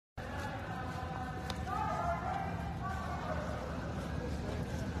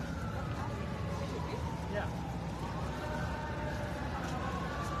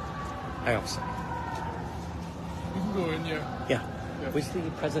Hi, officer. You can go in, yeah. Yeah. Where's the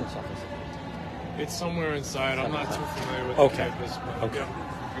president's office? It's somewhere inside. I'm not too familiar with Okay. the campus, but Okay. yeah.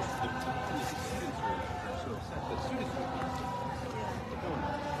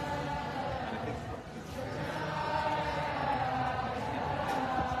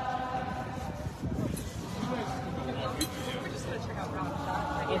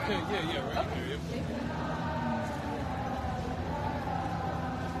 Okay, yeah, right here, yeah.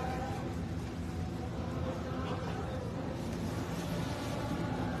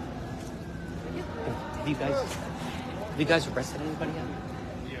 Have you guys arrested anybody yet?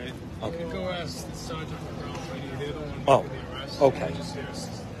 Yeah, you can go ask Sergeant Brown right here. They're the one Oh, making the arrest. okay. I'm just here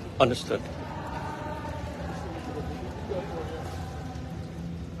assisting. Understood.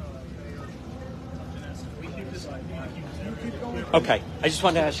 Okay. I just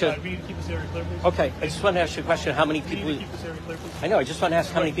wanted to ask you. Okay. I just wanted to ask you a question. How many people? I know. I just want to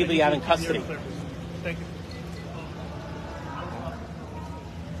ask how many people you have in custody. Thank you.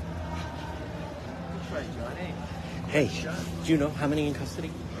 Hey, do you know how many in custody?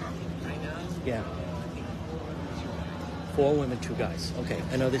 Yeah. 4 women, 2 guys. Okay.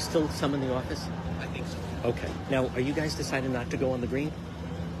 I know there's still some in the office? I think so. Okay. Now, are you guys deciding not to go on the green?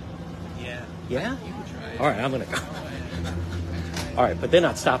 Yeah. Yeah? You can try it. All right, I'm going to go. All right, but they're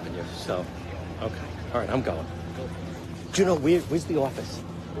not stopping you, so. Okay. All right, I'm going. Do you know where's the office?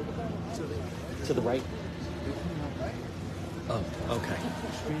 To the right? Oh, okay.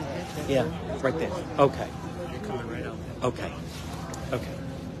 Yeah, right there. Okay. You're coming right out. Okay. Okay.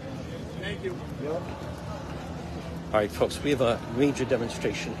 Thank you. All right, folks, we have a major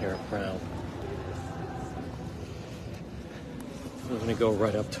demonstration here at Brown. We're going to go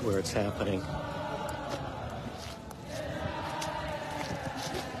right up to where it's happening.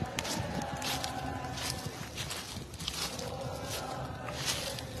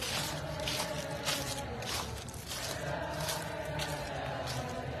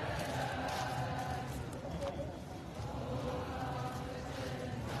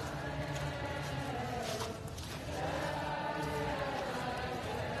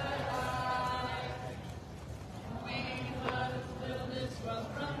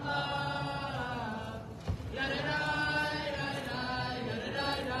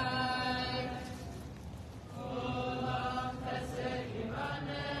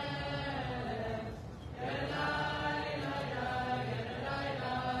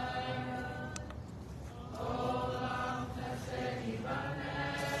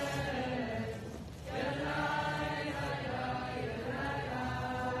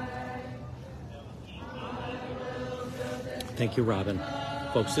 Thank you, Robin.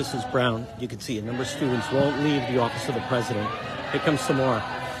 Folks, this is Brown. You can see a number of students won't leave the office of the president. Here comes some more.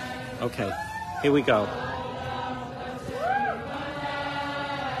 Okay, here we go.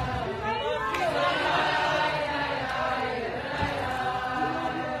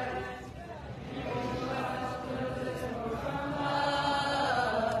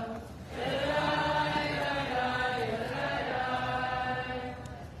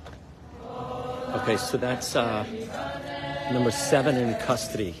 Okay, so that's number 7 in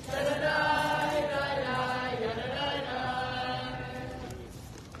custody.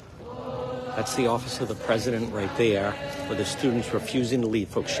 That's the office of the president right there, where the students refusing to leave.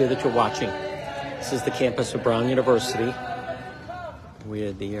 Folks, share that you're watching. This is the campus of Brown University,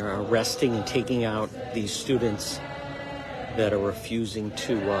 where they are arresting and taking out these students that are refusing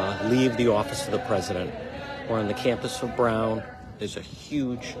to leave the office of the president. We're on the campus of Brown. There's a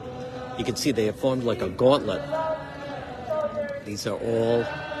huge, you can see they have formed like a gauntlet. These are all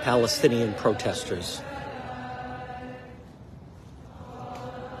Palestinian protesters.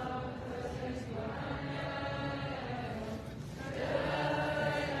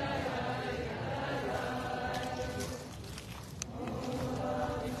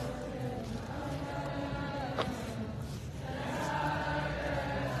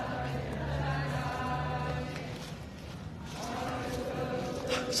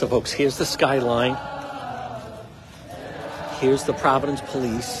 So, folks, here's the skyline. Here's the Providence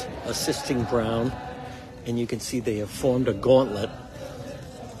Police assisting Brown. And you can see they have formed a gauntlet.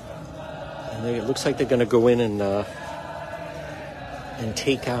 And it looks like they're going to go in and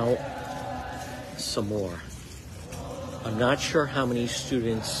take out some more. I'm not sure how many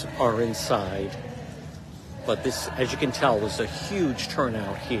students are inside. But this, as you can tell, was a huge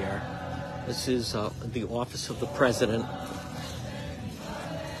turnout here. This is the office of the president.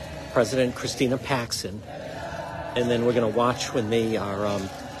 President Christina Paxson, and then we're going to watch when they are,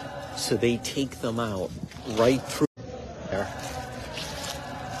 so they take them out right through there.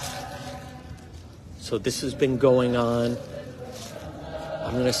 So this has been going on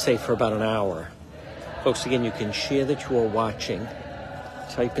I'm going to say for about an hour. Folks, again, you can share that you are watching.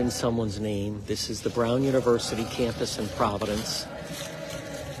 Type in someone's name. This is the Brown University campus in Providence.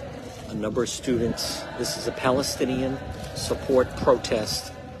 A number of students. This is a Palestinian support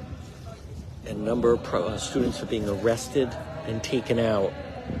protest. And a number of students are being arrested and taken out.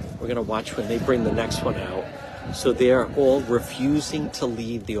 We're going to watch when they bring the next one out. So they're all refusing to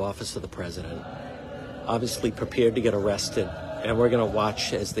leave the office of the president. Obviously prepared to get arrested. And we're going to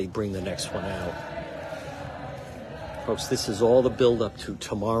watch as they bring the next one out. Folks, this is all the build-up to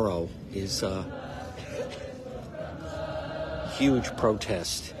tomorrow is a huge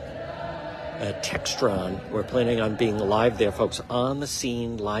protest at Textron. We're planning on being live there, folks, on the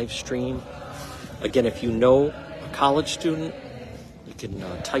scene, live stream. Again, if you know a college student, you can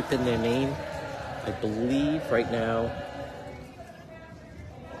type in their name. I believe right now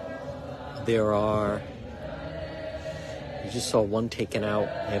there are... You just saw one taken out.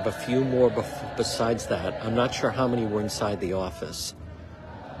 I have a few more besides that. I'm not sure how many were inside the office.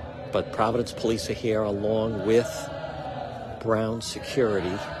 But Providence Police are here along with Brown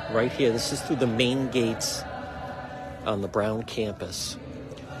Security. Right here, this is through the main gates on the Brown campus.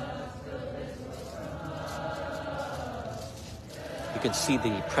 You can see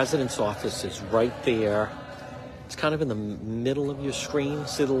the president's office is right there. It's kind of in the middle of your screen.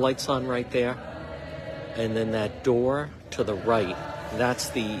 See the lights on right there? And then that door to the right, that's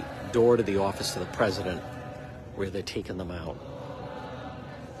the door to the office of the president where they're taking them out.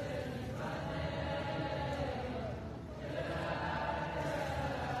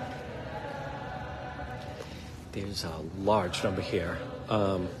 There's a large number here.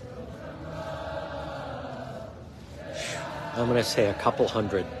 I'm going to say a couple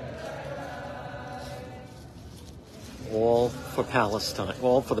hundred. All for Palestine,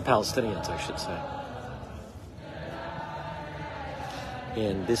 all for the Palestinians, I should say.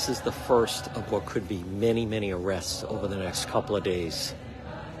 And this is the first of what could be many, many arrests over the next couple of days.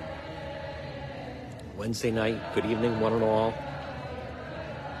 Wednesday night, good evening, one and all.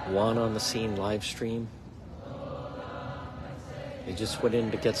 One on the scene live stream. They just went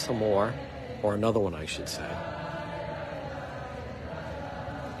in to get some more, or another one, I should say.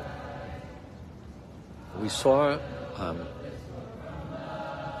 We saw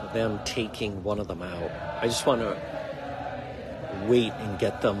them taking one of them out. I just want to wait and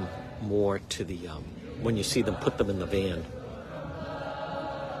get them more to the, when you see them, put them in the van.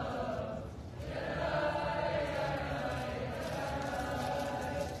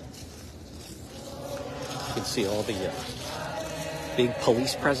 You can see all the big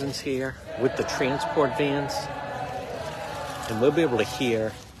police presence here with the transport vans. And we'll be able to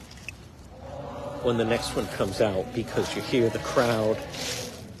hear when the next one comes out, because you hear the crowd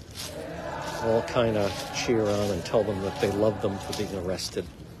all kind of cheer on and tell them that they love them for being arrested.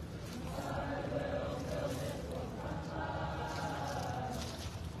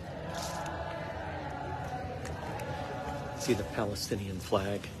 See the Palestinian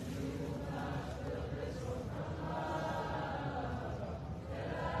flag.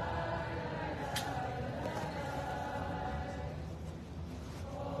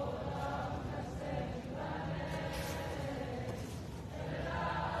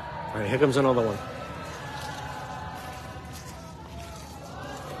 All right, here comes another one.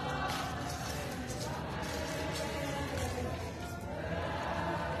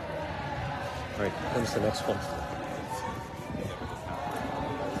 All right, here comes the next one.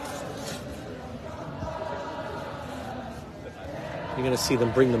 You're going to see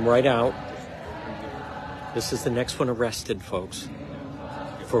them bring them right out. This is the next one arrested, folks.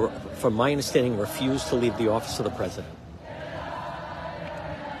 From my understanding, refused to leave the office of the president.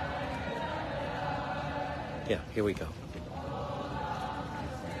 Yeah, here we go.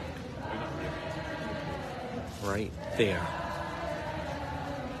 Right there.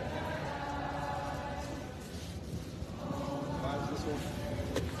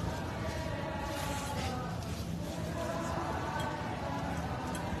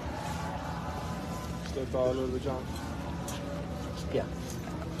 Step out a little bit, John. Yeah.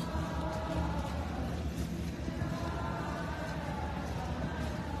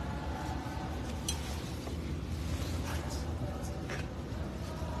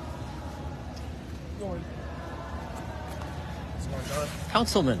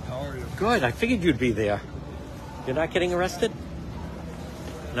 Councilman. How are you? Good. I figured you'd be there. You're not getting arrested?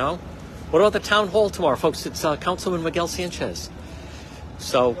 No? What about the town hall tomorrow, folks? It's Councilman Miguel Sanchez.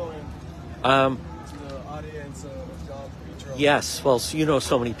 So, The audience of John Petro. yes. Well, so you know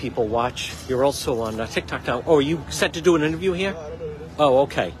so many people watch. You're also on TikTok now. Oh, are you set to do an interview here? I don't know who it is. Oh,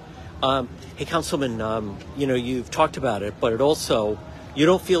 okay. Hey, Councilman, you know, you've talked about it, but it also, You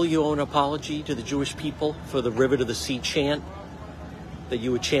don't feel you owe an apology to the Jewish people for the River to the Sea chant that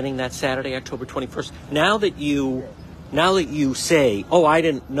you were chanting that Saturday, October 21st? Now that you say, oh, I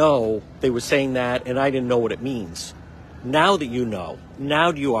didn't know they were saying that and I didn't know what it means. Now that you know,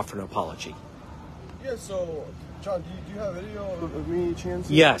 now do you offer an apology? Yeah, so, John, do you have video of me chanting?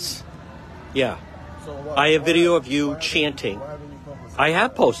 Yes. Yeah. So what, I have video of why you haven't chanting. Why haven't you publicized I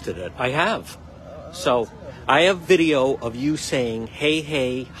have posted it. I have. So I have video of you saying, hey,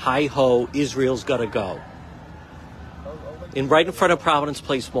 hey, hi ho, Israel's gotta go. Right in front of Providence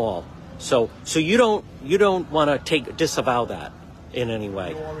Place Mall. So you don't want to disavow that in any way.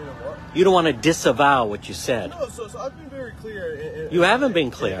 You want me to what? You don't want to disavow what you said. No, so I've been very clear. You haven't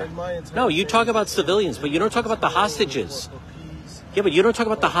been clear. In my entire No, you talk about thing. civilians, but you don't talk about the hostages. For peace, Yeah, but you don't talk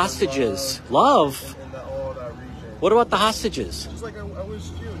about the hostages. Love. in all that region. What about the hostages? Just like I wish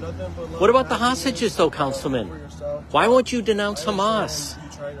you nothing but love. What about the happiness, hostages, though, Councilman? for yourself. Why won't you denounce I Hamas?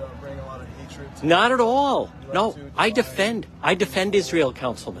 understand you try to bring a lot of hatred to Not at all. You No, like to I divide. defend Israel, You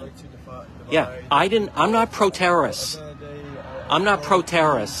Councilman. like to divide. Yeah, I'm not pro-terrorist. At the end of the day, I'm not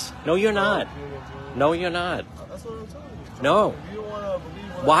pro-terrorist. No, you're not. That's No, you're not. what I'm telling you. John. No. If you don't wanna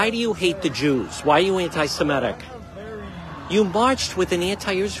believe what Why I do you have to hate the say, Jews? Why are you anti-Semitic? I have very- You marched with an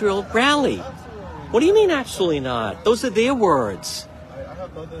anti-Israel rally. Absolutely What do you mean, absolutely not? Those are their words. I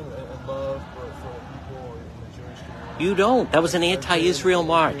have nothing in love for the people in the Jewish community. You don't. That was an I've been anti-Israel in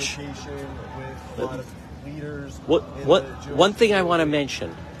march. communication with a lot of leaders What? in What? the Jewish One thing I community. want to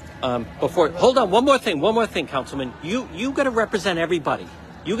mention before. Hold on. One more thing, Councilman. You got to represent everybody.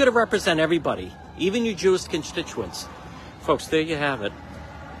 You got to represent everybody, even your Jewish constituents. Folks, there you have it.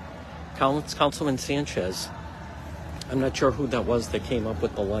 Councilman Sanchez. I'm not sure who that was that came up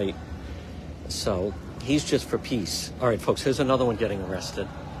with the light. So he's just for peace. All right, folks. Here's another one getting arrested.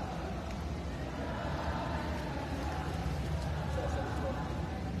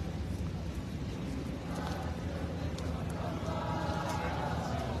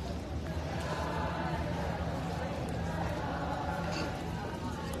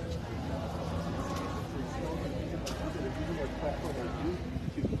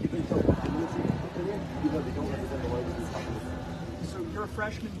 So you're a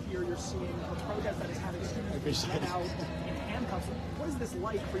freshman here, you're seeing a protest that is having students get out in handcuffs. What is this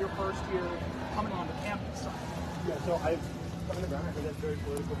like for your first year coming onto campus? Yeah, so I've come in the ground, I think that's very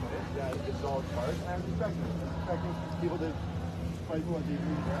political minute, that it's all cards, and I'm expecting people to fight for what they do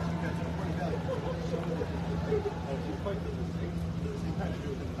in the ground, because it's an important value. So, to fight for this thing, you kind of do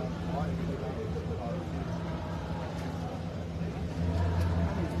it in the law, and you do that with the law.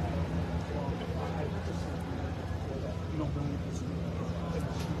 You don't really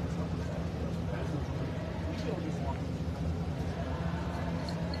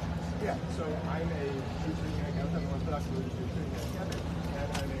Yeah, so I'm a teacher in Canada, I'm an Orthodox religious teacher in Canada,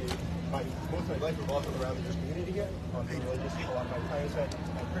 and most of my life revolves around the Jewish community here, being religious, a lot of my time is spent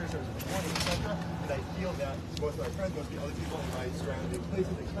on prayer services in the morning, etc. And I feel that most of my friends, most of the other people in my surrounding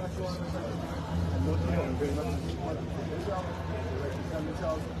places, they clash a lot of my friends. And most of them are very much want to defend Israel, and they like to defend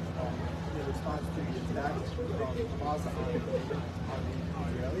themselves in response to the attack from Hamas on the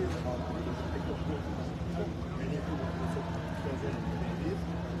Israelis, many people took children and babies,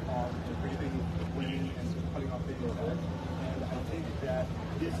 breathing, bleeding, and cutting off babies' heads. And I think that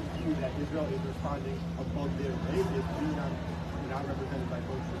this view that Israel is responding above their race is not represented by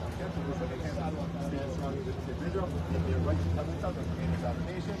folks who are cancel, so they can't stand strongly with Israel, and their right to tell themselves and create a sovereign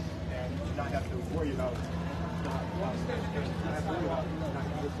nation, and to not have to worry about not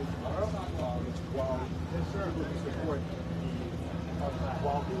tomorrow, while people who support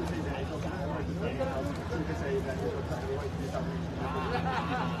while people say that Israel doesn't want to say, people say that Israel doesn't want to be a sovereign nation.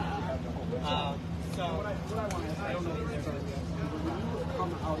 So what I want to ask, I don't know if there's already yet, when you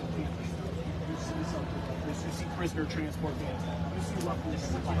come out of campus, you see something like this, you see prisoner transport vans, you see roughly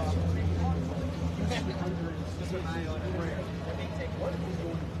 60 officers, you see hundreds, just an eye on prayer. What is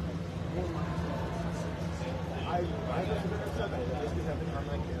going on? I said that this is happening on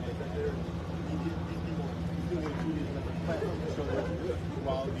my campus, that these people doing Judaism as a platform to show their views,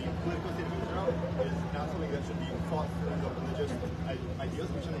 while the political state of Israel is not something that should be fought for the religious ideals,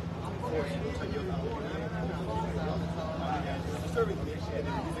 we shouldn't force those ideals on the and it's disturbing to me, and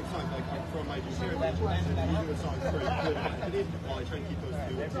they're using songs like from my Jewish heritage, and they're using the songs for good identity, while I try to keep those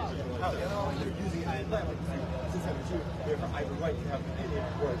two Israelites. They're using it since I'm a Jew, therefore I have a right to have an opinion,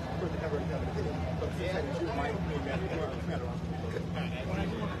 or a person have a right to have an opinion, but since I'm a Jew, my opinion matters. When I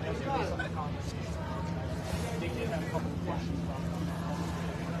do want to ask you this on the conversation, they did have a couple of questions from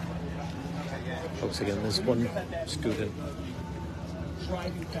Folks, again, there's one student.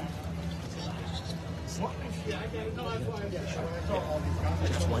 driving back.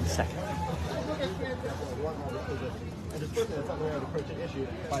 Just 1 second. And just personally, that's not the way I would approach an issue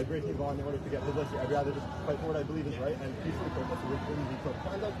by breaking the law in order to get publicity. I'd rather just fight for what I believe is right and peacefully protest with the code of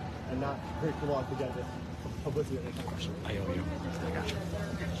conduct and not break the law to get this publicity. I owe you. I got you.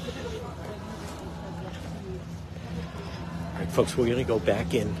 All right, folks, we're going to go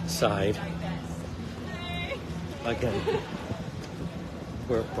back inside. Again,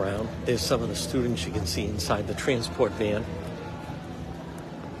 we're at Brown. There's some of the students you can see inside the transport van.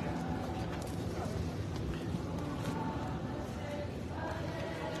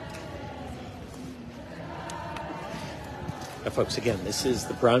 Now, folks, again, this is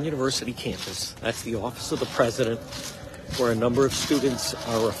the Brown University campus. That's the office of the president, where a number of students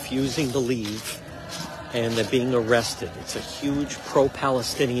are refusing to leave, and they're being arrested. It's a huge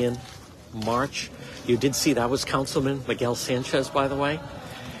pro-Palestinian march. You did see that was Councilman Miguel Sanchez, by the way.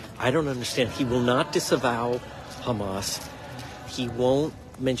 I don't understand. He will not disavow Hamas. He won't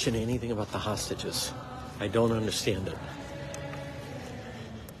mention anything about the hostages. I don't understand it.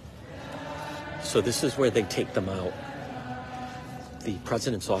 So this is where they take them out. The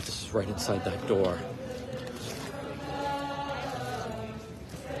president's office is right inside that door.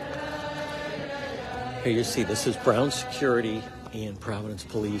 Here you see, this is Brown Security and Providence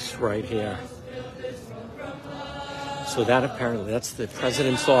Police right here. So that apparently, that's the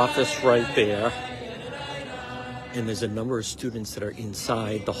president's office right there. And there's a number of students that are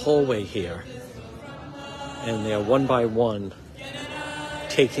inside the hallway here. And they're one by one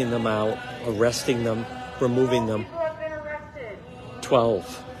taking them out, arresting them, removing them.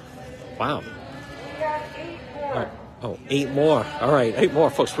 12. Wow. Oh, 8 more. All right, 8 more,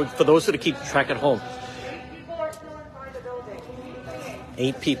 folks. For those that keep track at home.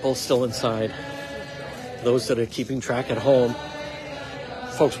 8 people still inside. Those that are keeping track at home.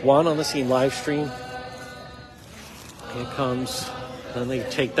 Folks, 1 on the scene live stream. Here comes. Then they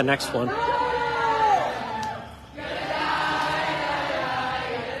take the next one.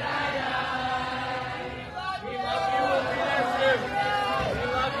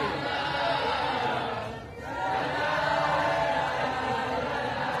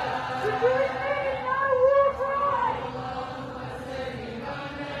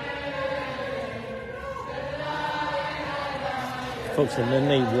 Folks, and then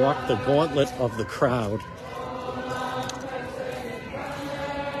they walk the gauntlet of the crowd.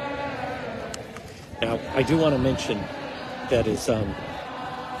 Now, I do want to mention that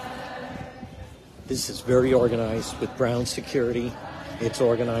this is very organized with Brown Security. It's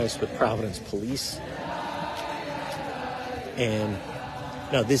organized with Providence Police. And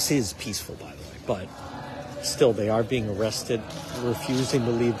now this is peaceful, by the way, but still they are being arrested, refusing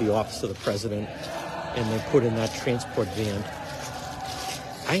to leave the office of the president, and they're put in that transport van.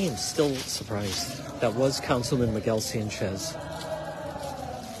 I am still surprised. That was Councilman Miguel Sanchez.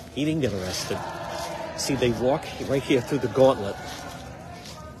 He didn't get arrested. See, they walk right here through the gauntlet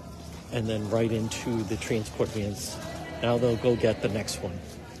and then right into the transport vans. Now they'll go get the next one.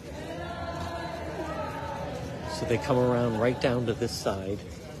 So they come around right down to this side.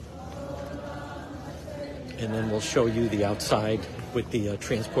 And then we'll show you the outside with the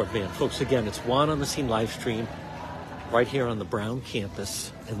transport van. Folks, again, it's Juan on the Scene live stream right here on the Brown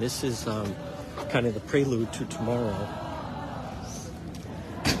campus. And this is kind of the prelude to tomorrow.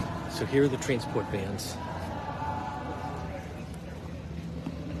 So here are the transport vans.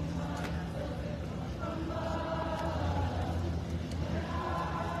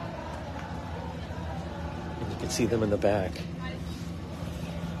 And you can see them in the back.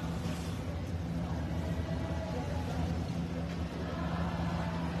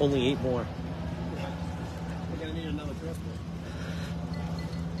 Only 8 more. We're gonna need another transport.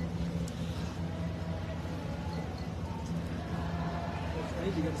 I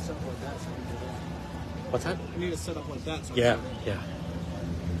need to get a setup like that so we can do that. What's that? I need a setup like that so Yeah, we can yeah.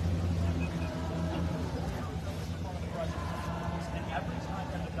 And every time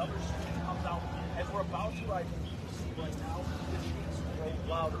that another student comes out, as we're about to, I can see right now, the cheers grow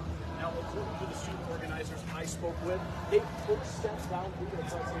louder. Now, according to the student organizers I spoke with, they took steps down through the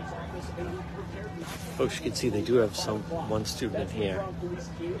president's office and we prepared not to. Folks, you can see they do have one student in here. That's where police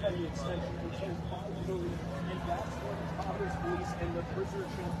gave them the extension until 5:30, and that's where the Providence Police and the prisoner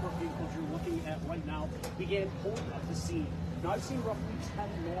transport vehicles you're looking at right now began pulling up the scene. Now, I've seen roughly 10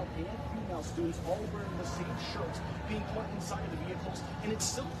 male and female students all wearing the same shirts being put inside of the vehicles, and it's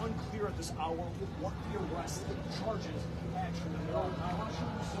still unclear at this hour what the arrest charges actually are. I want to show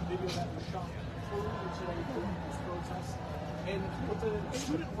you some video that was shot earlier today during this protest, and what the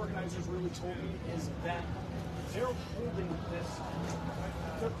student organizers really told me is that they're holding this,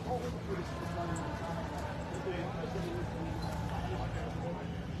 they're calling for this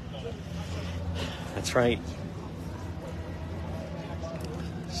That's right.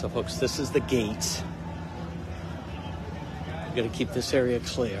 So folks, this is the gate. We're gonna keep this area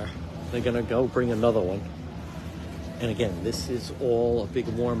clear. They're gonna go bring another one. And again, this is all a big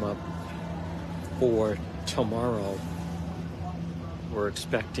warm-up for tomorrow. We're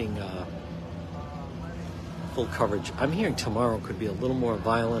expecting full coverage. I'm hearing tomorrow could be a little more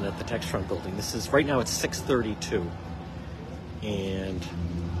violent at the Textron building. This is, right now it's 6:32. And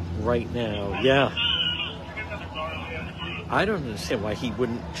right now, yeah. I don't understand why he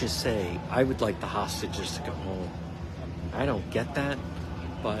wouldn't just say, I would like the hostages to go home. I don't get that,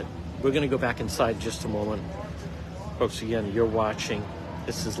 but we're gonna go back inside in just a moment. Folks, again, you're watching.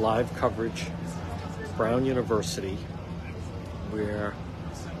 This is live coverage, Brown University, where,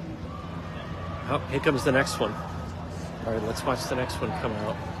 oh, here comes the next one. All right, let's watch the next one come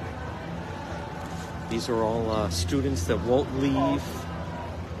out. These are all students that won't leave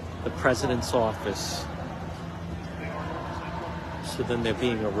the president's office. So then they're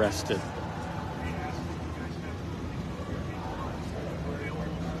being arrested.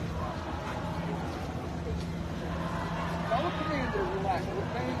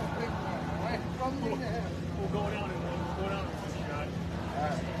 We'll go down and we'll go down and one shot. All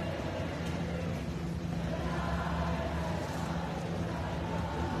right.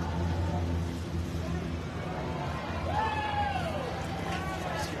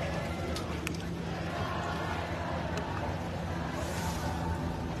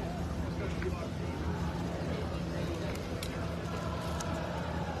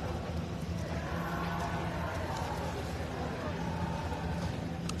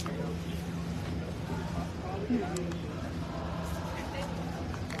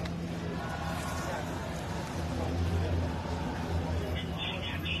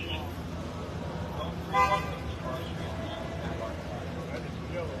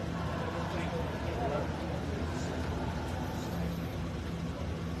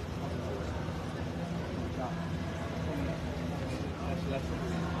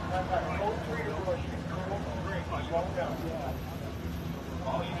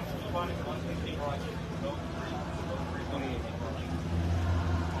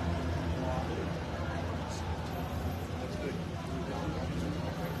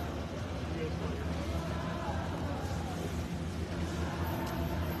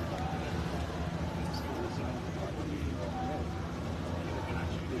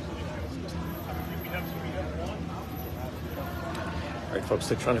 All right, folks,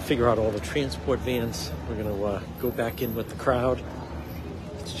 they're trying to figure out all the transport vans. We're gonna go back in with the crowd.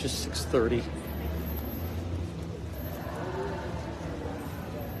 It's just 6:30.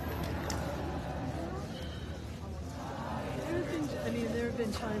 There have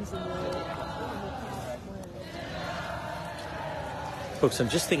been times in the Folks, I'm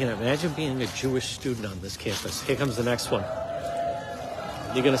just thinking, imagine being a Jewish student on this campus. Here comes the next one.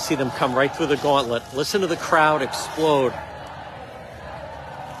 You're gonna see them come right through the gauntlet. Listen to the crowd explode.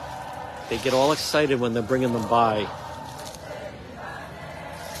 They get all excited when they're bringing them by.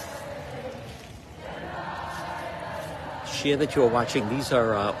 Share that you are watching. These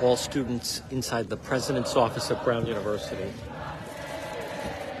are all students inside the President's office at Brown University.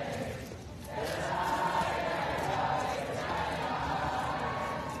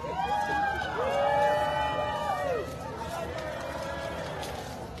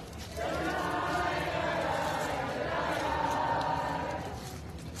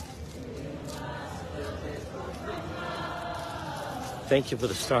 Thank you for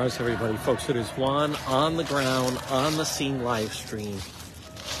the stars, everybody. Folks, it is Juan on the ground, on the scene live stream.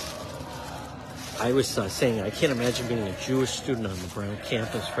 I was saying, I can't imagine being a Jewish student on the Brown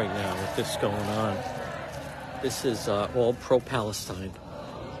campus right now with this going on. This is all pro-Palestine.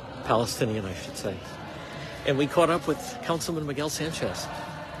 Palestinian, I should say. And we caught up with Councilman Miguel Sanchez,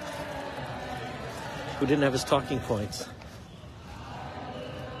 who didn't have his talking points.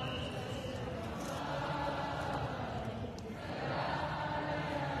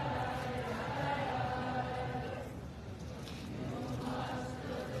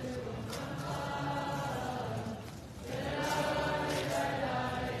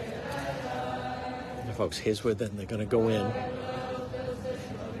 Folks, here's where then they're going to go in,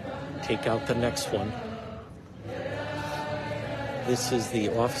 take out the next one. This is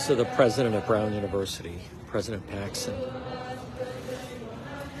the Office of the President at Brown University, President Paxson.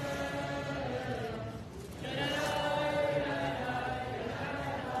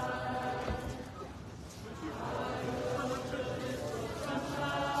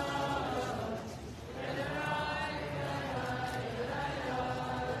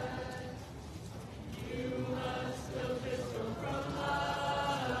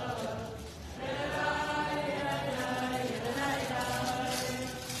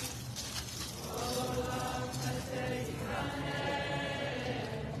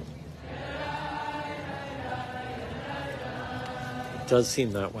 does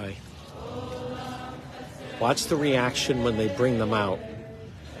seem that way. Watch the reaction when they bring them out.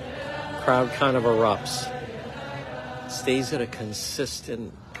 Crowd kind of erupts. Stays at a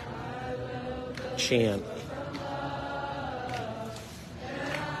consistent chant.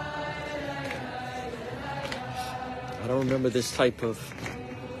 I don't remember this type of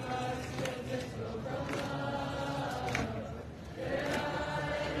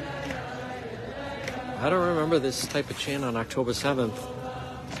chant on October 7th.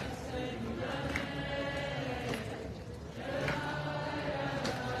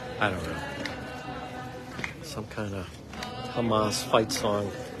 I don't know. Some kind of Hamas fight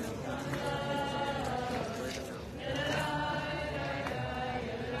song.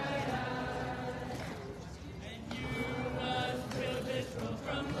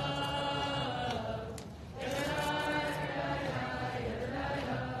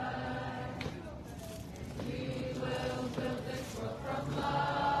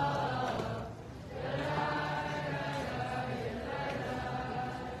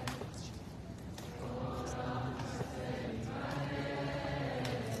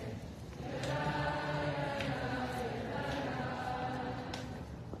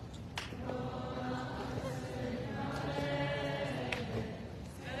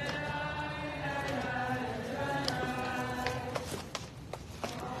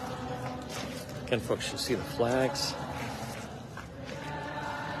 Again, folks, you see the flags.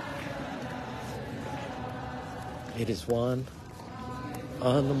 It is Juan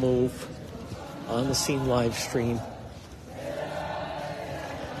on the move, on the scene live stream.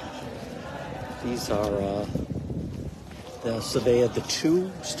 These are, so they had the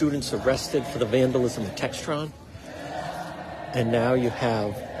 2 students arrested for the vandalism at Textron. And now you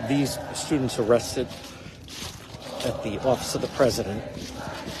have these students arrested at the Office of the President.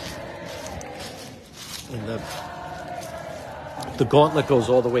 And the gauntlet goes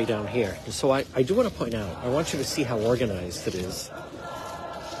all the way down here. And so I do want to point out, I want you to see how organized it is.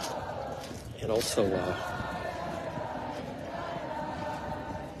 And also,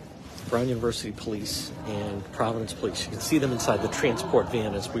 Brown University Police and Providence Police. You can see them inside the transport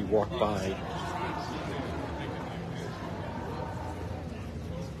van as we walk by.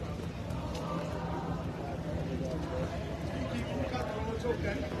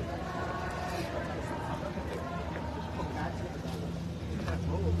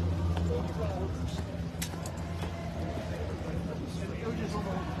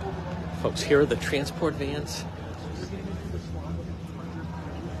 Folks, here are the transport vans.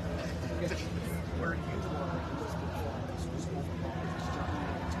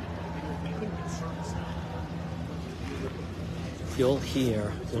 You'll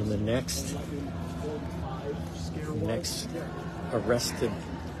hear when the next arrested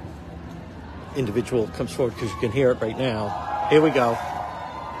individual comes forward, because you can hear it right now. Here we go.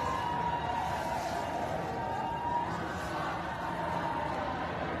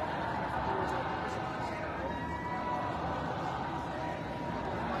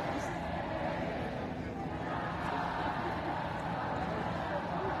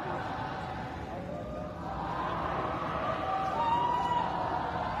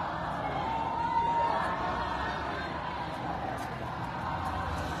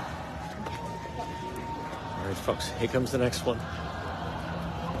 All right, folks, here comes the next one.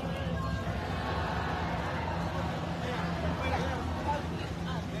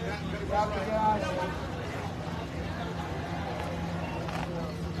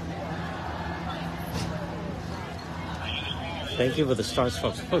 Thank you for the stars,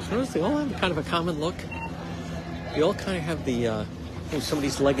 folks. Folks, notice they all have kind of a common look. They all kind of have the,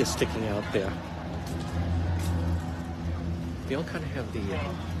 somebody's leg is sticking out there. They all kind of have the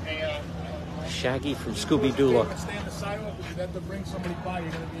Shaggy from Scooby-Doo look. Stay on the sidewalk. If you have to bring somebody by,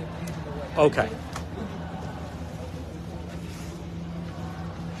 you're going to be impeding the way. Okay.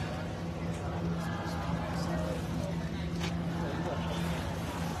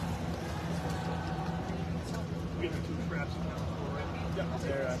 We have 2 traps in there, right? Yep,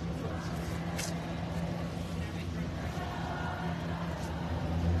 there.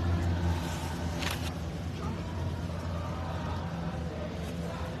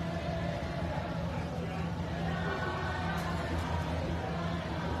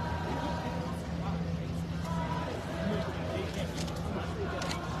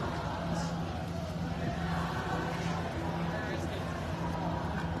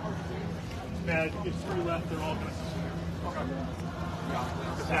 Bad. It's 3 left. They're all going to. Okay.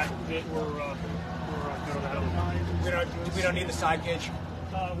 Attack bit. We're go to hell. We don't need the side gauge.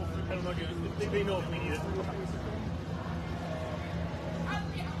 I don't know. They know if we need it.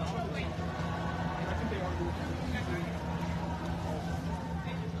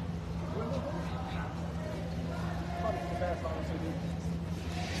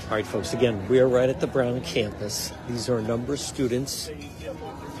 All right, folks, again, we're right at the Brown campus. These are a number of students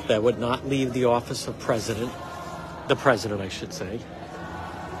that would not leave the office of president, the president, I should say.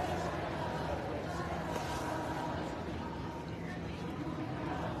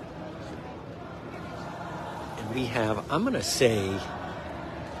 And we have, I'm going to say,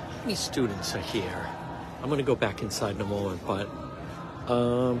 how many students are here? I'm going to go back inside in a moment, but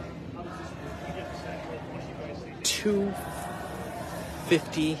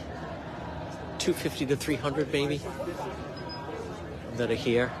 250 to 300 maybe that are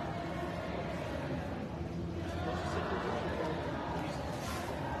here.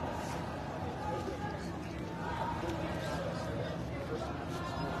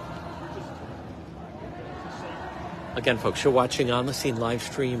 Again, folks, you're watching On the Scene live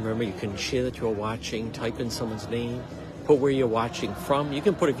stream. Remember, you can share that you're watching, type in someone's name, put where you're watching from. You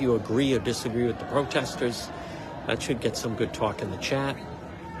can put if you agree or disagree with the protesters. That should get some good talk in the chat.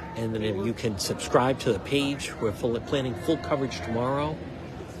 And then if you can subscribe to the page. We're planning full coverage tomorrow.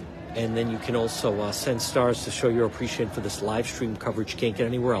 And then you can also send stars to show your appreciation for this live stream coverage. You can't get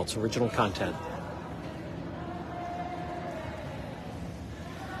anywhere else. Original content.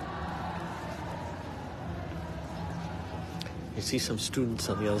 You see some students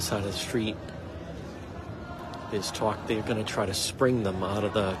on the other side of the street. There's talk they're going to try to spring them out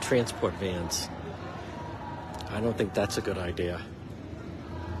of the transport vans. I don't think that's a good idea.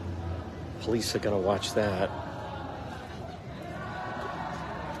 Police are going to watch that.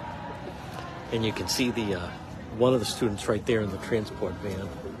 And you can see the one of the students right there in the transport van.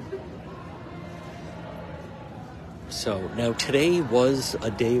 So now today was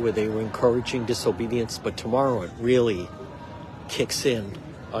a day where they were encouraging disobedience, but tomorrow it really kicks in.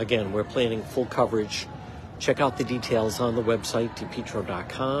 Again, we're planning full coverage. Check out the details on the website,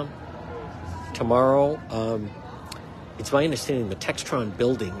 depetro.com. Tomorrow, it's my understanding the Textron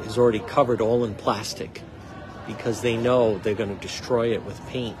building is already covered all in plastic because they know they're going to destroy it with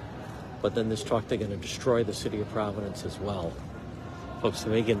paint. But then there's talk they're going to destroy the city of Providence as well. Folks,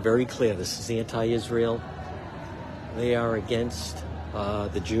 they're making it very clear this is anti-Israel. They are against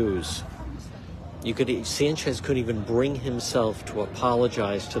the Jews. Sanchez couldn't even bring himself to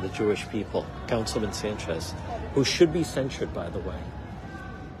apologize to the Jewish people, Councilman Sanchez, who should be censured, by the way.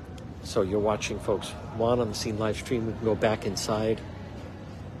 So you're watching, folks, Juan On the Scene live stream. We can go back inside.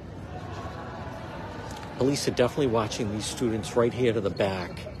 Police are definitely watching these students right here to the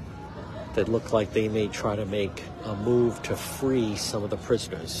back that look like they may try to make a move to free some of the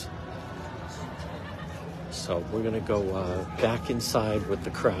prisoners. So we're going to go back inside with the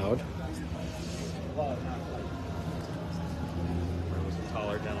crowd. There was a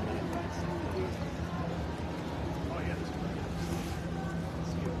taller gentleman.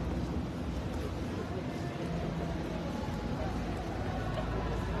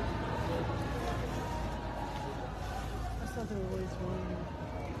 I thought there was one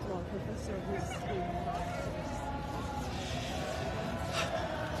law professor who's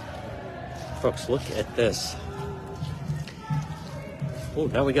Folks, look at this. Oh,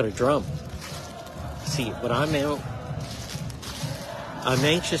 now we got a drum. See, what I'm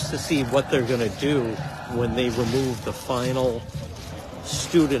anxious to see what they're going to do when they remove the final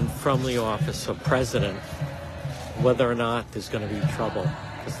student from the office of president, whether or not there's going to be trouble.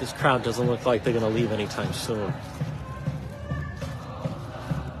 Because this crowd doesn't look like they're going to leave anytime soon.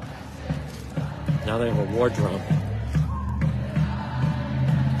 Now they have a war drum.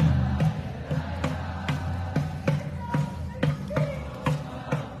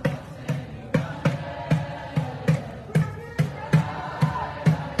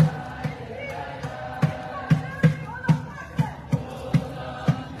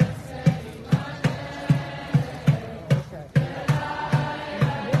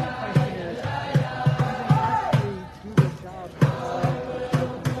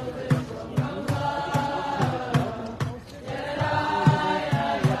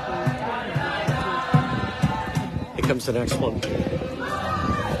 Comes the next one.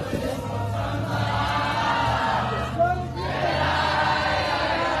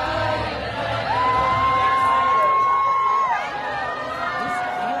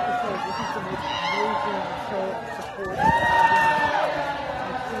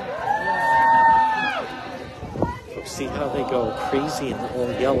 See how they go crazy and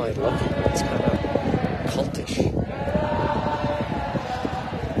all yell. I love it. It's kind of cultish.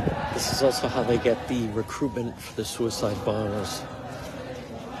 This is also how they get the recruitment for the suicide bombers.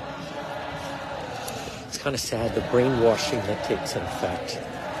 It's kind of sad, the brainwashing that takes in effect.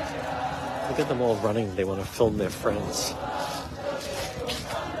 Look at them all running. They want to film their friends.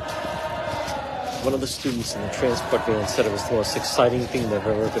 One of the students in the transport van said it was the most exciting thing they've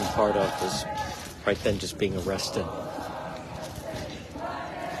ever been part of, was right then just being arrested.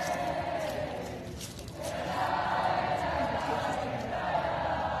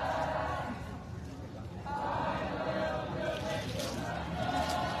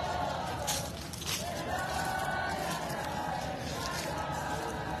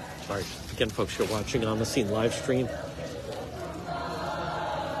 All right, again, folks, you're watching On the Scene live stream.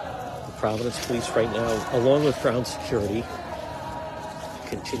 The Providence Police right now, along with ground security,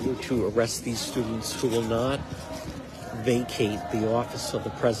 continue to arrest these students who will not vacate the office of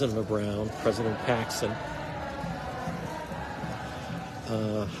the president of Brown, President Paxson.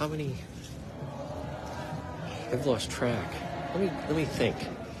 How many? I've lost track. Let me think.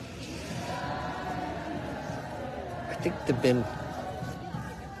 I think there've been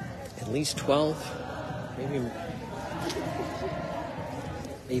at least 12,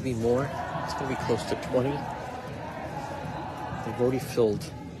 maybe more. It's going to be close to 20. They've already filled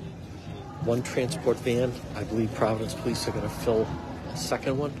one transport van. I believe Providence Police are going to fill a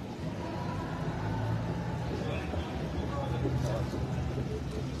second one.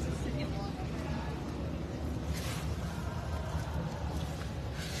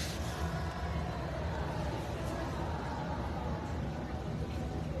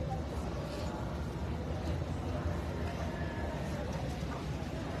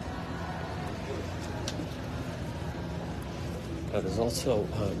 There's also,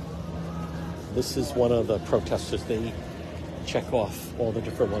 this is one of the protesters. They check off all the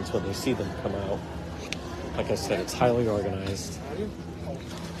different ones when they see them come out. Like I said, it's highly organized.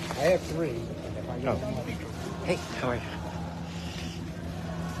 I have 3. Oh. Hey, how are you?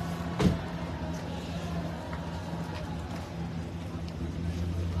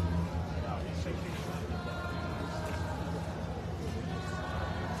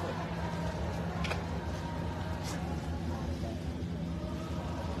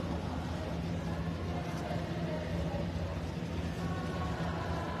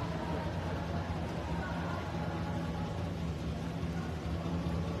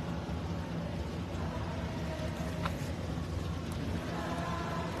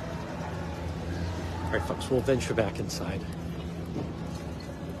 All right, folks, we'll venture back inside.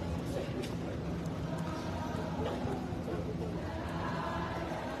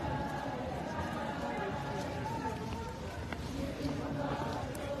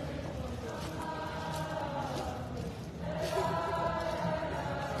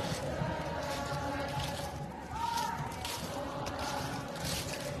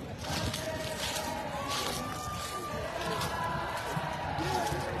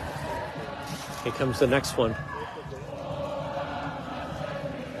 Here comes the next one.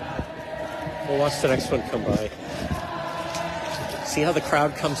 We'll watch the next one come by. See how the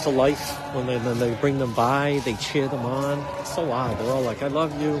crowd comes to life when they bring them by, they cheer them on. It's so odd. They're all like, I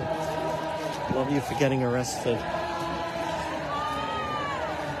love you. I love you for getting arrested.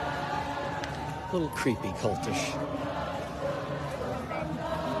 A little creepy, cultish.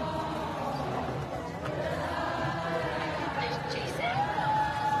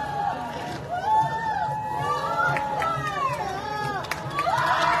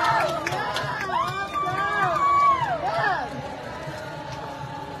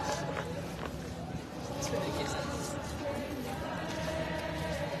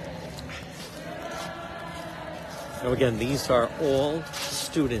 Now again, these are all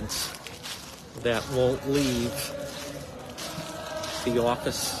students that won't leave the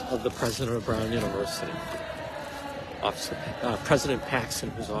office of the president of Brown University. President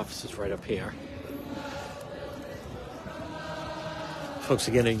Paxson, whose office is right up here. Folks,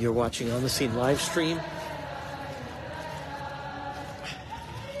 again, you're watching On the Scene live stream.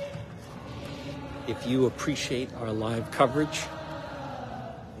 If you appreciate our live coverage,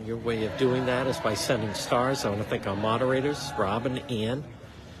 your way of doing that is by sending stars. I want to thank our moderators, Rob and Ann.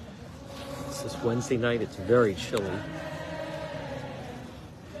 This is Wednesday night. It's very chilly.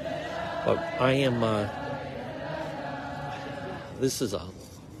 But I am, this is a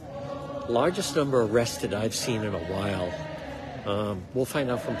largest number arrested I've seen in a while. We'll find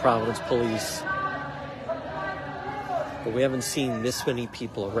out from Providence Police. But we haven't seen this many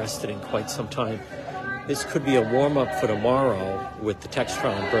people arrested in quite some time. This could be a warm-up for tomorrow with the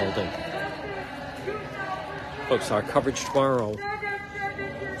Textron building. Folks, our coverage tomorrow,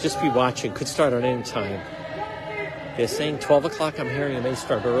 just be watching, could start at any time. They're saying 12 o'clock, I'm hearing it may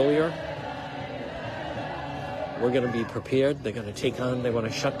start earlier. We're going to be prepared. They're going to they want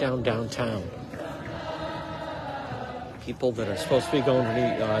to shut down downtown. People that are supposed to be going to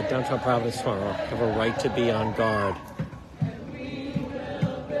the downtown Providence tomorrow have a right to be on guard.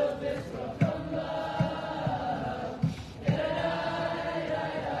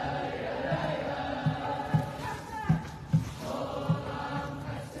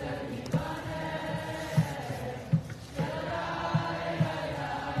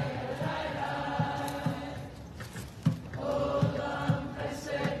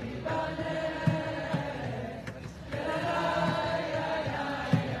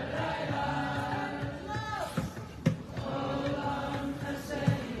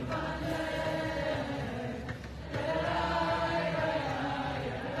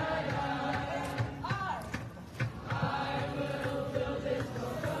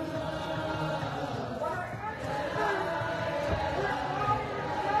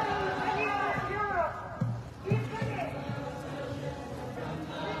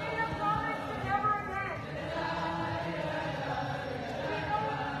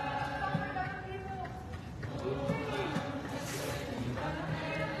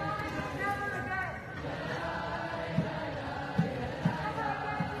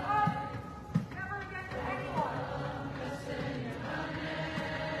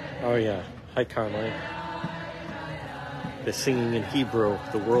 Oh, yeah. Hi, Carmine. They're singing in Hebrew.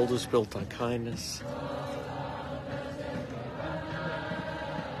 The world is built on kindness.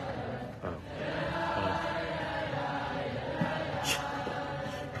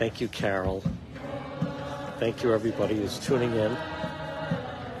 Thank you, Carol. Thank you, everybody who's tuning in.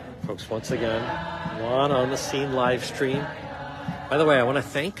 Folks, once again, Juan on the Scene live stream. By the way, I want to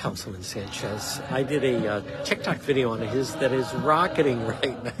thank Councilman Sanchez. I did a TikTok video on his that is rocketing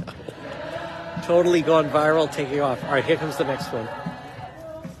right now. Totally gone viral, taking off. All right, here comes the next one.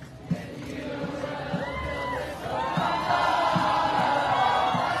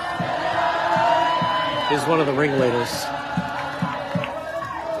 Here's one of the ringleaders.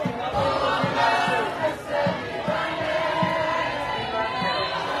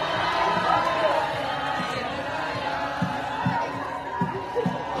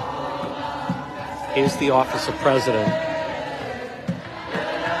 Here's the office of president.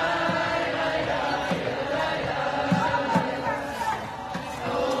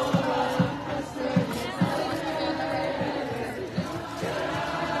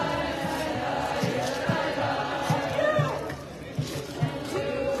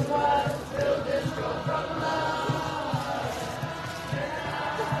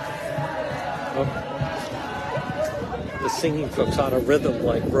 The singing folks on a rhythm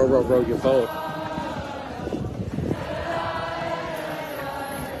like Row, Row, Row Your Boat.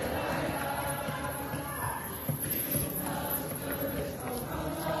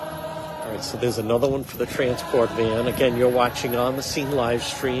 So there's another one for the transport van. Again, you're watching On the Scene live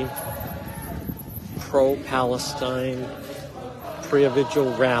stream. Pro-Palestine prayer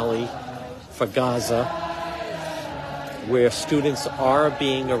vigil rally for Gaza, where students are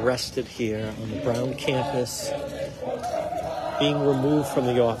being arrested here on the Brown campus, being removed from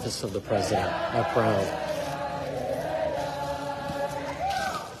the office of the president at Brown.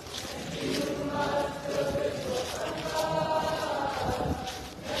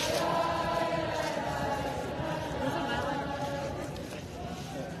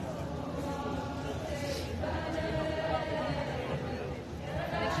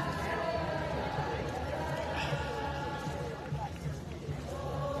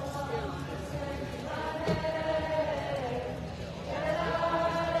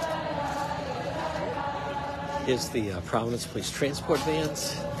 Here's the Providence Police transport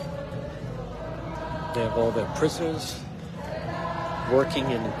vans. They have all their prisoners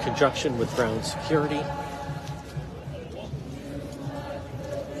working in conjunction with Brown security.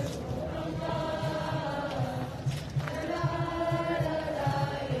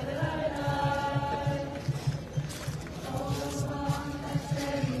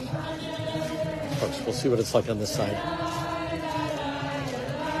 Folks, we'll see what it's like on this side.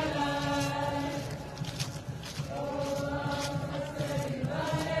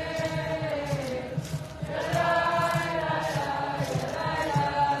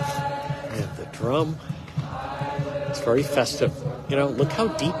 Drum. It's very festive. You know, look how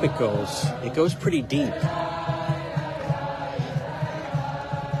deep it goes. It goes pretty deep.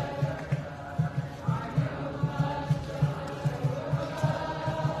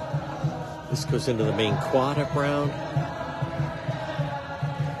 This goes into the main quad at Brown.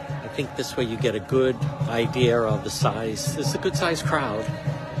 I think this way you get a good idea of the size. This is a good sized crowd.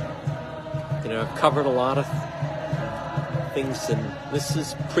 You know, I've covered a lot of things, and this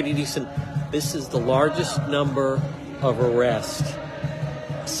is pretty decent. This is the largest number of arrests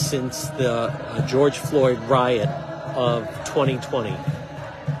since the George Floyd riot of 2020.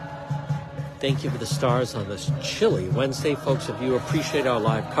 Thank you for the stars on this chilly Wednesday, folks. If you appreciate our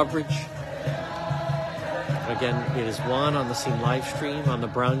live coverage, again, it is Juan on the Scene live stream on the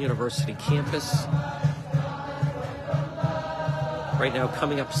Brown University campus. Right now,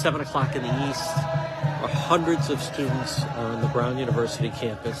 coming up 7 o'clock in the east, hundreds of students are on the Brown University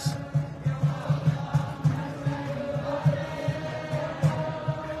campus.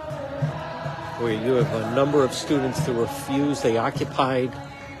 Where you have a number of students that refused. They occupied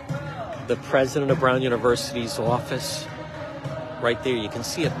the president of Brown University's office. Right there, you can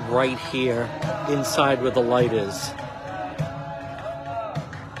see it right here, inside where the light is.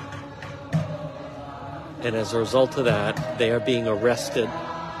 And as a result of that, they are being arrested.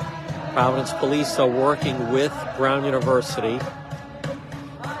 Providence police are working with Brown University.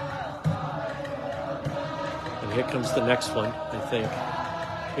 And here comes the next one, I think.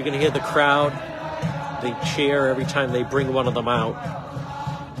 You're going to hear the crowd. They cheer every time they bring one of them out.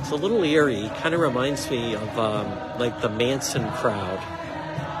 It's a little eerie. Kind of reminds me of like the Manson crowd.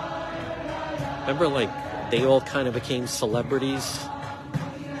 Remember, like, they all kind of became celebrities?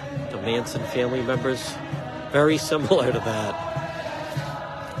 The Manson family members? Very similar to that.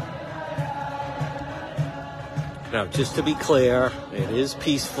 Now, just to be clear, it is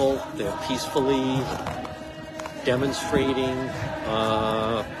peaceful. They're peacefully demonstrating.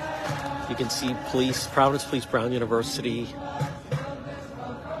 You can see police, Providence Police, Brown University.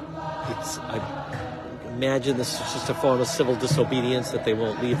 I imagine this is just a form of civil disobedience that they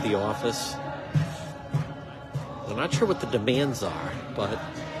won't leave the office. I'm not sure what the demands are, but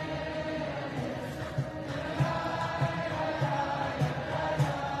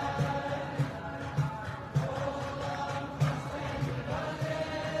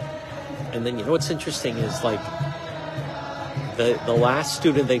and then, you know what's interesting is, like, the last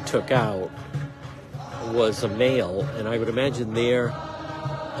student they took out was a male, and I would imagine they're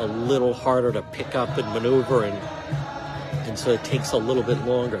a little harder to pick up and maneuver, and so it takes a little bit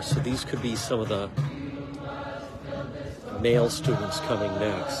longer. So these could be some of the male students coming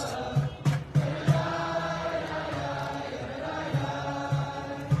next.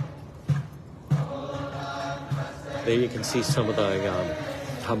 There you can see some of the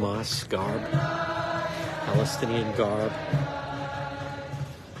Hamas garb, Palestinian garb.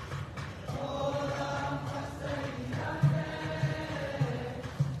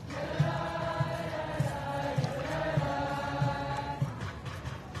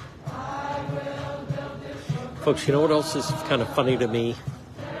 Folks, you know what else is kind of funny to me?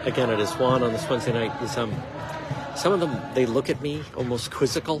 Again, at Iswan on this Wednesday night is some of them, they look at me almost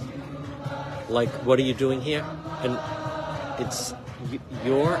quizzical, like, what are you doing here? And it's,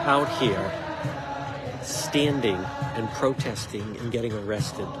 you're out here standing and protesting and getting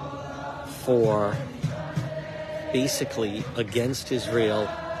arrested for basically against Israel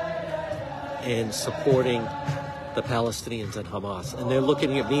and supporting the Palestinians and Hamas. And they're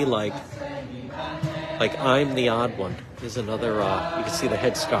looking at me like I'm the odd one. There's another, you can see the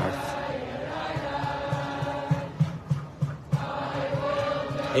headscarf.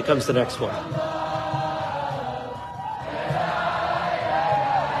 Here comes the next one.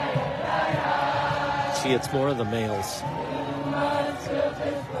 See, it's more of the males.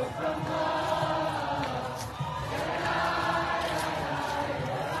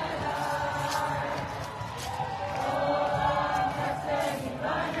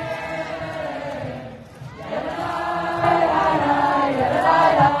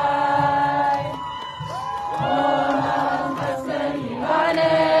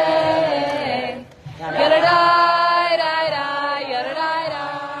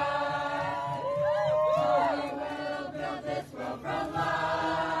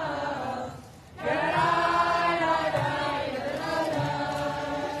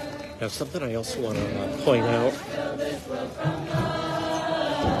 Now, something I also want to point out.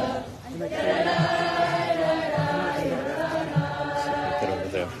 Get over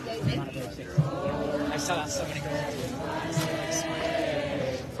there. I saw somebody go.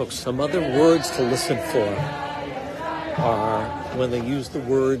 Folks, some other words to listen for are when they use the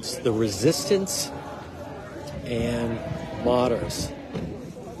words the resistance and martyrs.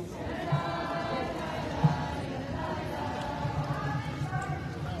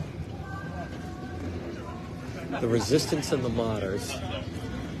 The resistance and the martyrs,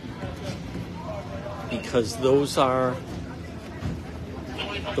 because those are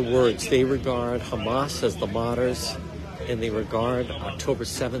the words. They regard Hamas as the martyrs, and they regard October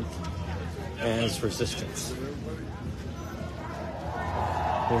 7th as resistance.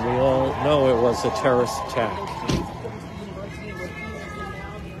 And we all know it was a terrorist attack.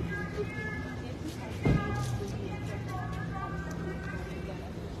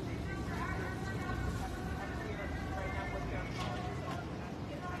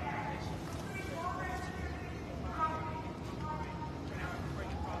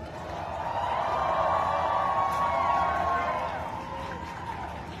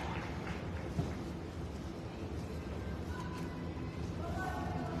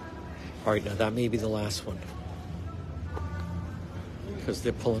 All right, now that may be the last one, because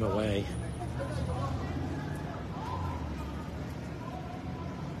they're pulling away.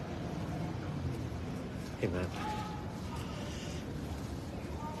 Amen.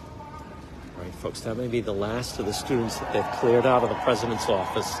 All right, folks, that may be the last of the students that they've cleared out of the president's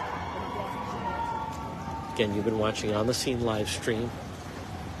office. Again, you've been watching On the Scene live stream.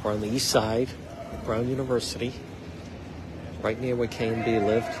 We're on the east side of Brown University, right near where KMB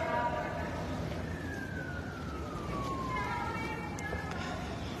lived.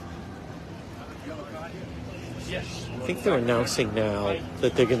 I think they're announcing now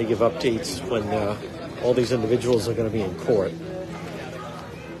that they're going to give updates when all these individuals are going to be in court.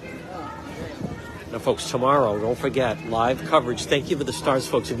 Now, folks, tomorrow, don't forget, live coverage. Thank you for the stars,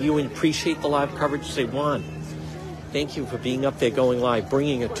 folks. If you appreciate the live coverage, say one. Thank you for being up there, going live,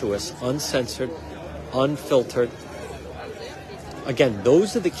 bringing it to us, uncensored, unfiltered. Again,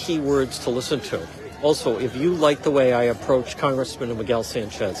 those are the key words to listen to. Also, if you like the way I approach Congressman Miguel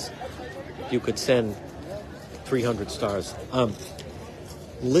Sanchez, you could send 300 stars.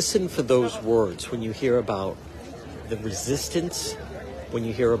 Listen for those words when you hear about the resistance, when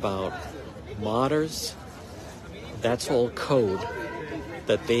you hear about martyrs. That's all code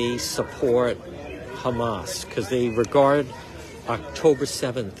that they support Hamas, because they regard October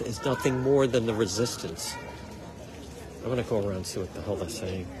 7th as nothing more than the resistance. I'm going to go around and see what the hell they're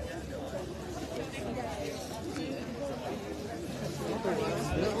saying.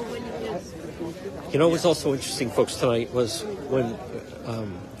 You know what was also interesting, folks, tonight was when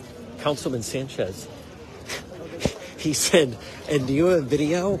Councilman Sanchez, he said, and do you have a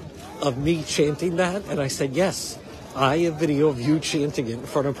video of me chanting that? And I said, yes, I have video of you chanting it in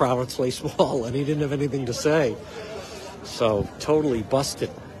front of Providence Place Mall, and he didn't have anything to say. So, totally busted.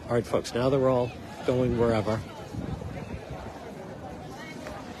 All right, folks, now they're all going wherever.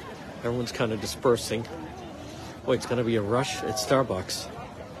 Everyone's kind of dispersing. Boy, it's going to be a rush at Starbucks.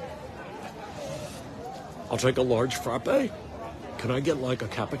 I'll take a large frappe. Can I get like a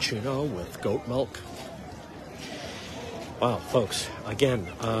cappuccino with goat milk? Wow, folks, again,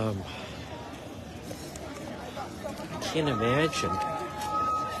 I can't imagine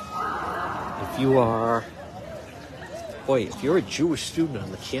if you are, boy, if you're a Jewish student on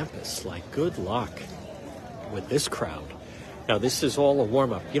the campus, like, good luck with this crowd. Now, this is all a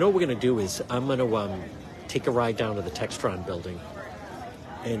warm-up. You know what we're going to do is I'm going to take a ride down to the Textron building,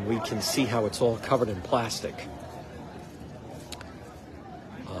 and we can see how it's all covered in plastic.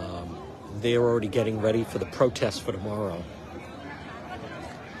 They're already getting ready for the protest for tomorrow.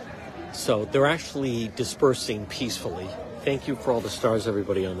 So they're actually dispersing peacefully. Thank you for all the stars,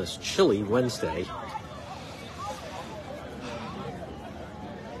 everybody, on this chilly Wednesday.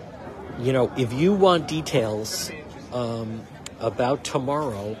 You know, if you want details about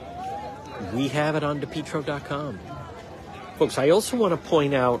tomorrow, we have it on DePetro.com. Folks, I also want to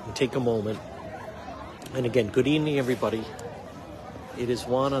point out and take a moment, and again, good evening, everybody. It is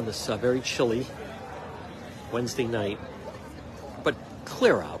Juan on this very chilly Wednesday night, but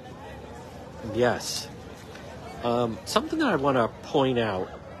clear out. Yes. Something that I want to point out.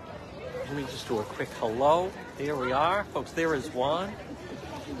 Let me just do a quick hello. There we are. Folks, there is Juan.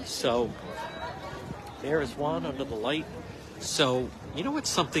 So, there is Juan under the light. So, you know what's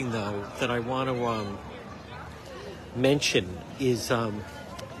something, though, that I want to mention is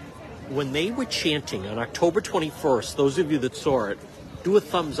when they were chanting on October 21st, those of you that saw it, do a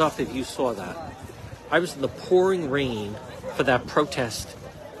thumbs up if you saw that. I was in the pouring rain for that protest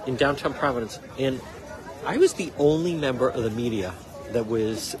in downtown Providence, and I was the only member of the media that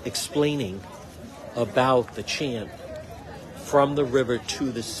was explaining about the chant, from the river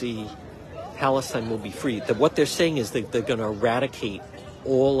to the sea, Palestine will be free. That what they're saying is that they're going to eradicate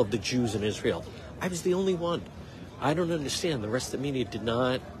all of the Jews in Israel. I was the only one. I don't understand. The rest of the media did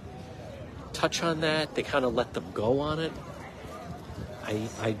not touch on that. They kind of let them go on it.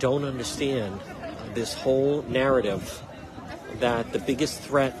 I don't understand this whole narrative that the biggest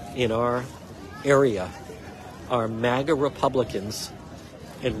threat in our area are MAGA Republicans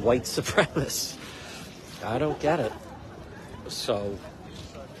and white supremacists. I don't get it. So,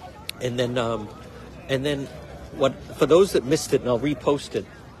 and then what, for those that missed it, and I'll repost it,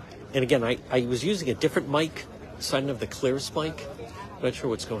 and again, I was using a different mic, so I didn't have the clearest mic. I'm not sure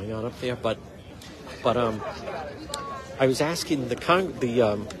what's going on up there, but I was asking the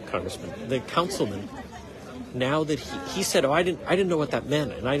congressman, the councilman, now that he said, oh, I didn't know what that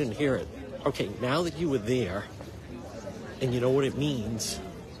meant, and I didn't hear it. Okay, now that you were there, and you know what it means,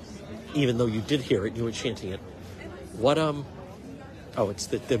 even though you did hear it, you were chanting it. What it's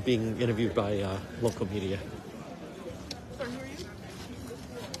that they're being interviewed by local media.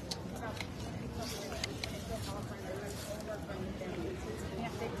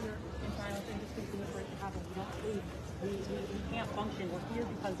 We can't function. We're here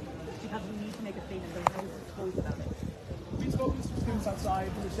because we need to make a statement. There's no choice about it. We spoke to some students outside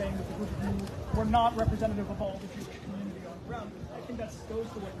who were saying that the group of you were not representative of all the Jewish community on the ground. I think that goes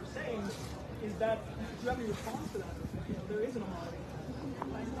to what you're saying, is that, do you have any response to that? You know, there isn't a model.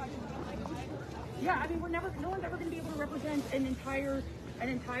 Yeah, I mean, no one's ever going to be able to represent an entire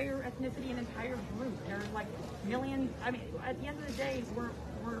ethnicity, an entire group. There's like millions. I mean, at the end of the day, we're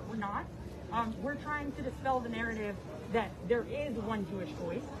not. We're trying to dispel the narrative that there is one Jewish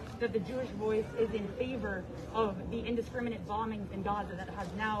voice, that the Jewish voice is in favor of the indiscriminate bombings in Gaza that has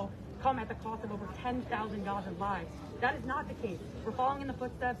now come at the cost of over 10,000 Gazan lives. That is not the case. We're following in the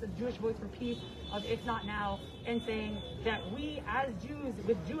footsteps of Jewish Voice for Peace, of If Not Now, and saying that we as Jews,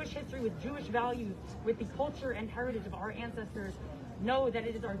 with Jewish history, with Jewish values, with the culture and heritage of our ancestors, know that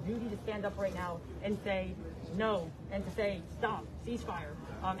it is our duty to stand up right now and say no, and to say stop, ceasefire,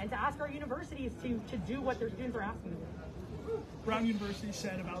 and to ask our universities to do what their students are asking them. Brown University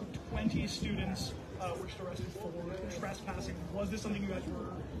said about 20 students were arrested for trespassing. Was this something you guys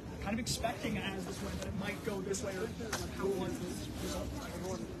were kind of expecting as this went, that it might go this way, or how was this result?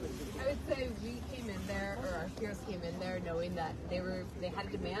 I would say we came in there, or our peers came in there, knowing that they had a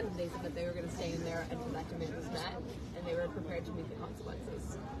demand, and they said that they were going to stay in there until that demand was met, and they were prepared to meet the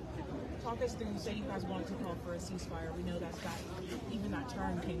consequences. Talk us through, you say you guys wanted to call for a ceasefire. We know that even that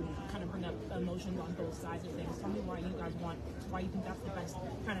term can kind of bring up emotions on both sides of things. Tell me why you think that's the best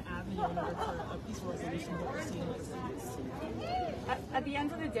kind of avenue in order for a peaceful resolution, what we're seeing with the students. At the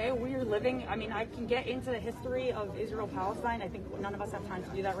end of the day, we are living, I mean, I can get into the history of Israel-Palestine. I think none of us have time to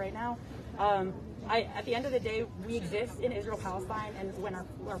do that right now. At the end of the day, we exist in Israel-Palestine, and when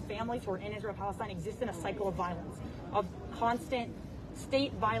our families who are in Israel-Palestine exist in a cycle of violence, of constant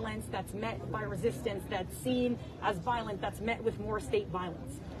state violence that's met by resistance, that's seen as violent, that's met with more state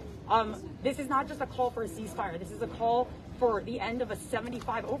violence. This is not just a call for a ceasefire. This is a call for the end of a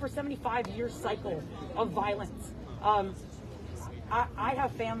over 75-year cycle of violence. I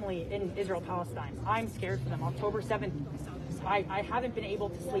have family in Israel-Palestine. I'm scared for them. October 7th, I haven't been able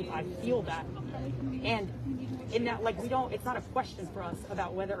to sleep. I feel that. And in that, like, it's not a question for us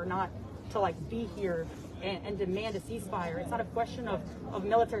about whether or not to, like, be here and demand a ceasefire. It's not a question of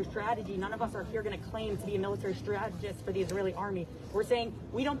military strategy. None of us are here going to claim to be a military strategist for the Israeli army. We're saying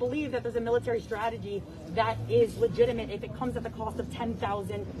we don't believe that there's a military strategy that is legitimate if it comes at the cost of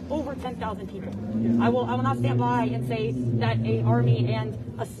over 10,000 people. I will not stand by and say that an army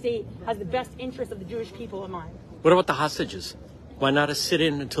and a state has the best interest of the Jewish people in mind. What about the hostages? Why not a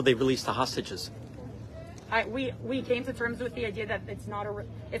sit-in until they release the hostages? We came to terms with the idea that it's not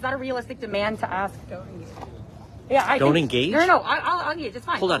a realistic demand to ask. Yeah, Don't engage? No, I'll engage. It's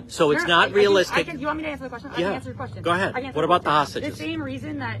fine. Hold on. So it's not realistic. You want me to answer the question? I can answer your question. Go ahead. What about the hostages? The same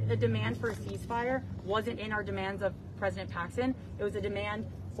reason that the demand for a ceasefire wasn't in our demands of President Paxson. It was a demand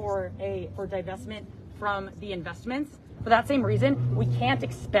for divestment from the investments. For that same reason, we can't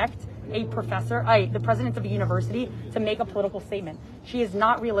expect the president of a university, to make a political statement. She is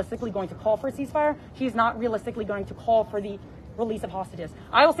not realistically going to call for a ceasefire. She is not realistically going to call for the release of hostages.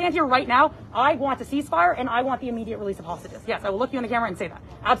 I will stand here right now. I want a ceasefire, and I want the immediate release of hostages. Yes, I will look you in the camera and say that.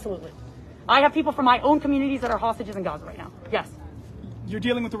 Absolutely. I have people from my own communities that are hostages in Gaza right now. Yes. You're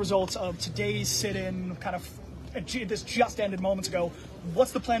dealing with the results of today's sit-in, kind of this just ended moments ago.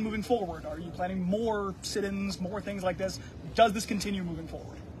 What's the plan moving forward? Are you planning more sit-ins, more things like this? Does this continue moving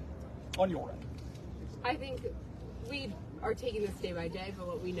forward on your end? I think we are taking this day by day, but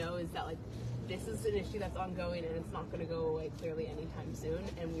what we know is that, like, this is an issue that's ongoing and it's not going to go away clearly anytime soon,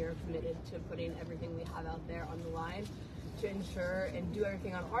 and we are committed to putting everything we have out there on the line to ensure and do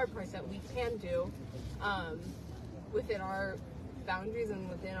everything on our part that we can do within our boundaries and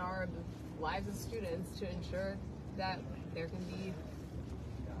within our lives as students to ensure that there can be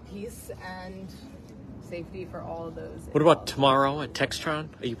peace and safety for all of those. What about tomorrow at Textron?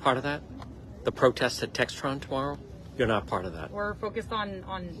 Are you part of that? The protest at Textron tomorrow? You're not part of that. We're focused on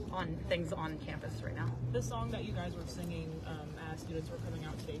things on campus right now. The song that you guys were singing as students were coming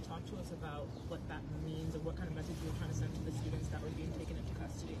out today, talk to us about what that means and what kind of message you were trying to send to the students that were being taken into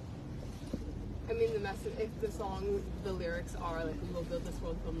custody. I mean, the message, if the song, the lyrics are like, we will build this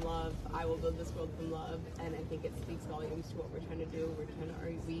world from love, I will build this world from love, and I think it speaks volumes to what we're trying to do.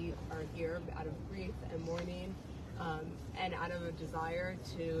 We are here out of grief and mourning, and out of a desire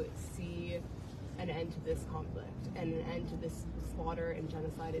to see an end to this conflict and an end to this slaughter and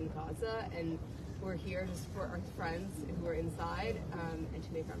genocide in Gaza, and we're here just for our friends who are inside, and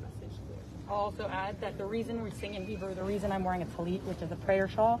to make our message clear. I'll also add that the reason we sing in Hebrew, the reason I'm wearing a talit, which is a prayer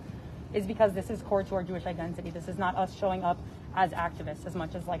shawl, is because this is core to our Jewish identity. This is not us showing up as activists as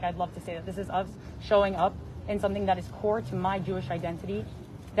much as, like, I'd love to say that this is us showing up in something that is core to my Jewish identity,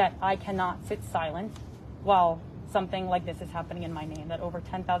 that I cannot sit silent while something like this is happening in my name, that over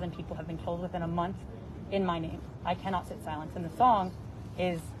 10,000 people have been killed within a month in my name. I cannot sit silent. And the song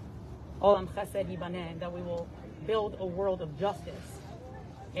is Olam Chesed Yibaneh, that we will build a world of justice.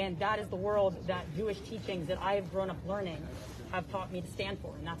 And that is the world that Jewish teachings that I have grown up learning have taught me to stand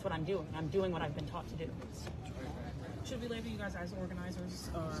for, and that's what I'm doing. I'm doing what I've been taught to do. Should we label you guys as organizers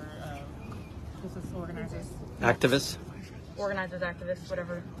or just as organizers? Activists? Organizers, activists,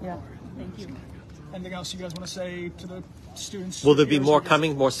 whatever. Yeah. Thank you. Anything else you guys want to say to the students. Will there be here's more what-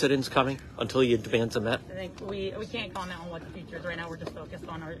 coming, more sit-ins coming until your demands are met? I think we can't comment on what the future is right now. We're just focused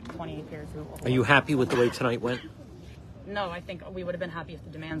on our 28 peers who. Are you happy with the way tonight went? No, I think we would have been happy if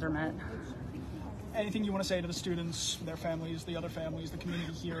the demands are met. Anything you want to say to the students, their families, the other families, the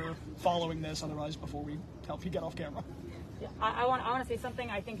community here following this? Otherwise, before we help you get off camera. Yeah, I want to say something.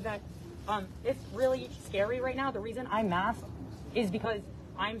 I think that it's really scary right now. The reason I mask is because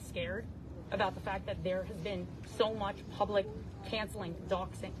I'm scared about the fact that there has been so much public canceling,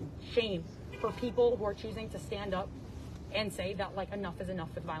 doxing, shame for people who are choosing to stand up and say that like enough is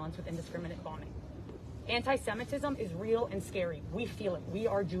enough with violence, with indiscriminate bombing. Anti-Semitism is real and scary. We feel it. We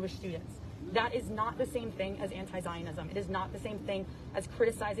are Jewish students. That is not the same thing as anti-Zionism. It is not the same thing as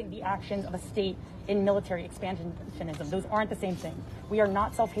criticizing the actions of a state in military expansionism. Those aren't the same thing. We are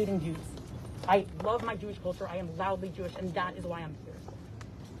not self-hating Jews. I love my Jewish culture. I am loudly Jewish, and that is why I'm here.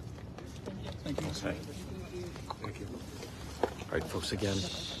 Thank you. Thank you. All right, folks, again,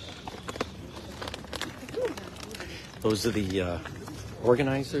 those are the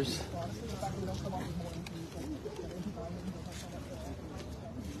organizers.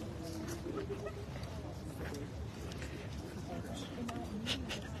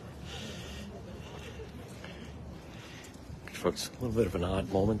 Folks, a little bit of an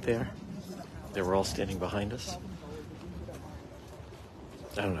odd moment there. They were all standing behind us.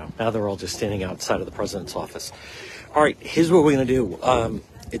 I don't know. Now they're all just standing outside of the president's office. All right, here's what we're going to do.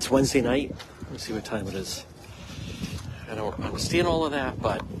 It's Wednesday night. Let's see what time it is. I don't understand all of that,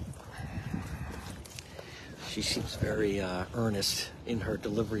 but she seems very earnest in her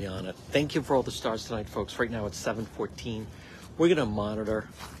delivery on it. Thank you for all the stars tonight, folks. Right now it's 7:14. We're going to monitor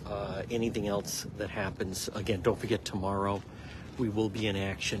anything else that happens. Again, don't forget tomorrow we will be in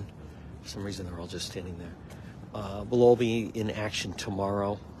action. For some reason, they're all just standing there. We'll all be in action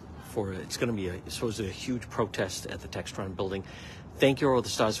tomorrow. It's going to be supposedly a huge protest at the Textron building. Thank you, all the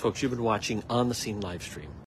stars, folks. You've been watching On the Scene live stream.